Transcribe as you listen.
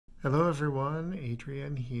Hello everyone,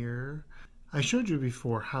 Adrian here. I showed you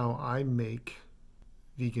before how I make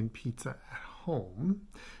vegan pizza at home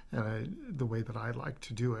and the way that I like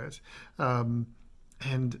to do it. Um,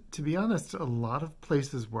 and to be honest, a lot of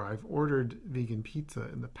places where I've ordered vegan pizza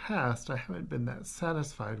in the past, I haven't been that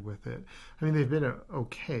satisfied with it. I mean, they've been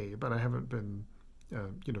okay, but I haven't been,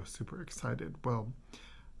 super excited. Well,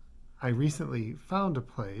 I recently found a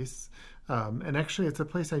place, and actually, it's a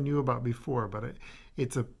place I knew about before, but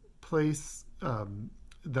it's a place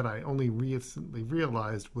that I only recently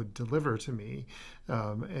realized would deliver to me,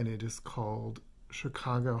 and it is called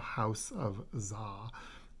Chicago House of Za,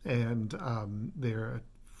 and they're a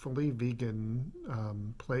fully vegan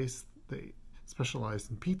place. They specialize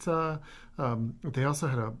in pizza. They also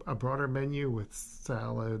had a broader menu with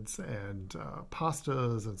salads and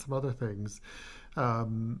pastas and some other things.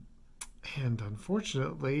 Um, and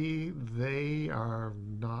unfortunately, they are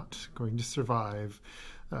not going to survive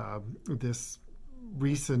this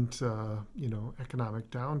recent, economic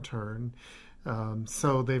downturn.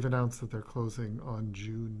 So they've announced that they're closing on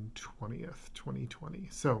June 20th, 2020.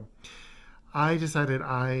 So I decided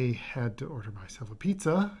I had to order myself a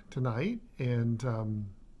pizza tonight, and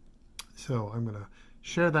so I'm going to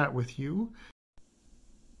share that with you.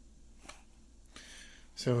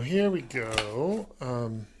 So here we go.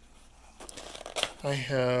 I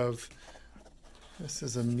have, this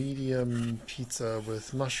is a medium pizza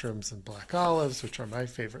with mushrooms and black olives, which are my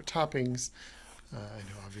favorite toppings. I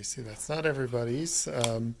know obviously that's not everybody's.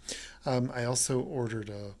 I also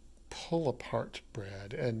ordered a pull-apart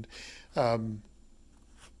bread, and the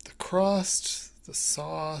crust, the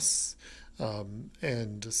sauce,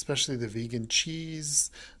 and especially the vegan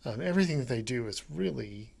cheese, everything that they do is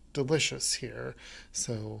really delicious here.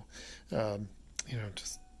 So,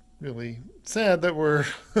 just really sad that we're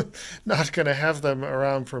not going to have them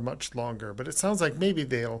around for much longer. But it sounds like maybe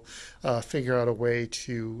they'll figure out a way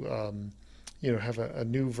to, have a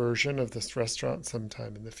new version of this restaurant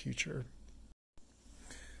sometime in the future.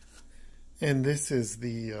 And this is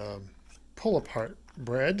the pull-apart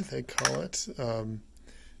bread, they call it.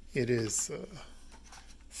 It is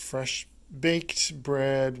fresh baked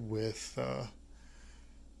bread with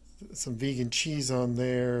some vegan cheese on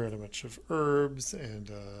there and a bunch of herbs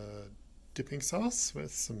and dipping sauce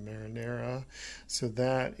with some marinara. So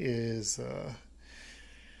that is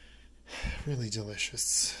really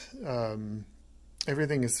delicious.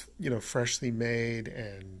 Everything is, freshly made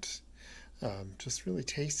and just really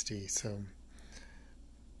tasty. So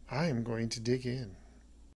I am going to dig in.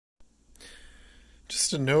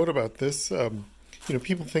 Just a note about this,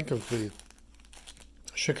 people think of the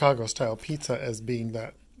Chicago style pizza as being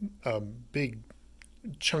that big,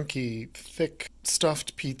 chunky, thick,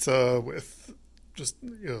 stuffed pizza with just,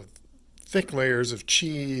 thick layers of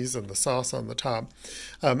cheese and the sauce on the top.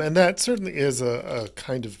 And that certainly is a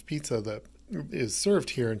kind of pizza that is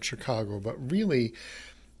served here in Chicago, but really,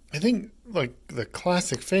 I think like the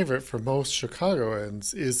classic favorite for most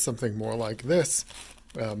Chicagoans is something more like this,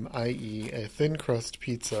 i.e. a thin crust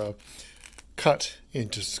pizza cut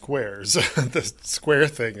into squares. The square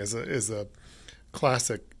thing is a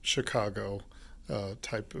classic Chicago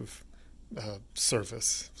type of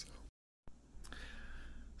service.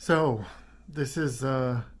 So this is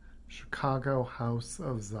Chicago House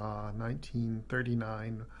of Za,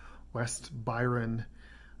 1939, West Byron.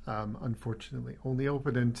 Unfortunately, only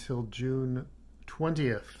open until June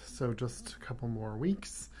 20th, so just a couple more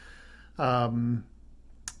weeks.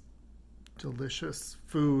 Delicious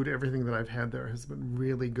food. Everything that I've had there has been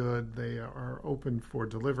really good. They are open for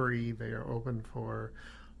delivery. They are open for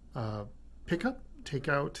pickup,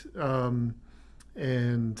 takeout,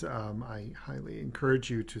 and I highly encourage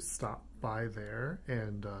you to stop by there,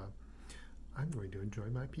 and I'm going to enjoy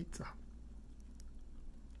my pizza.